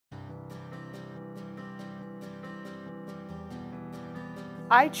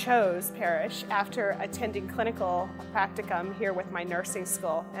I chose Parrish after attending clinical practicum here with my nursing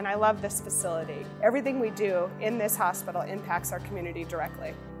school, and I love this facility. Everything we do in this hospital impacts our community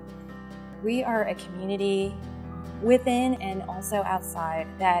directly. We are a community within and also outside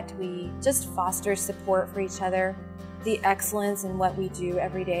that we just foster support for each other, the excellence in what we do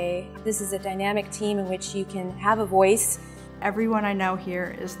every day. This is a dynamic team in which you can have a voice. Everyone I know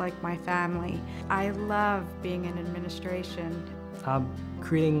here is like my family. I love being in administration. I'm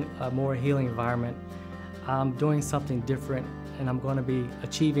creating a more healing environment. I'm doing something different, and I'm going to be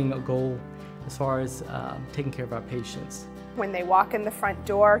achieving a goal as far as taking care of our patients. When they walk in the front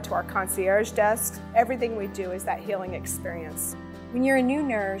door to our concierge desk, everything we do is that healing experience. When you're a new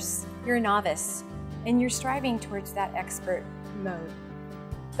nurse, you're a novice, and you're striving towards that expert mode.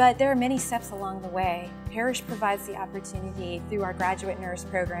 But there are many steps along the way. Parrish provides the opportunity through our graduate nurse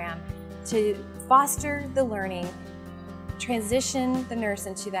program to foster the learning, transition the nurse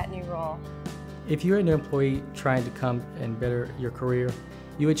into that new role. If you're an employee trying to come and better your career,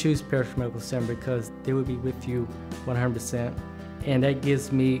 you would choose Parrish Medical Center because they would be with you 100%, and that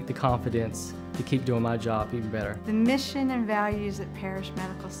gives me the confidence to keep doing my job even better. The mission and values at Parrish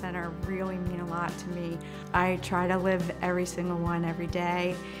Medical Center really mean a lot to me. I try to live every single one every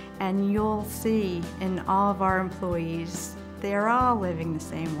day, and you'll see in all of our employees, they're all living the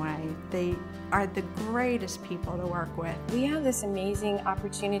same way. They are the greatest people to work with. We have this amazing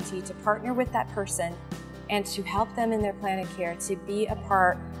opportunity to partner with that person and to help them in their plan of care, to be a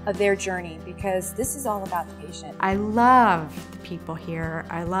part of their journey, because this is all about the patient. I love the people here.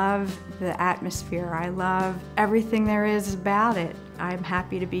 I love the atmosphere. I love everything there is about it. I'm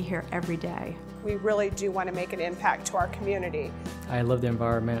happy to be here every day. We really do want to make an impact to our community. I love the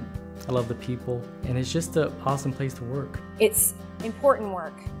environment, I love the people, and it's just an awesome place to work. It's important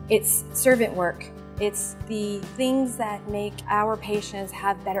work. It's servant work. It's the things that make our patients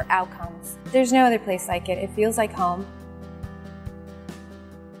have better outcomes. There's no other place like it. It feels like home.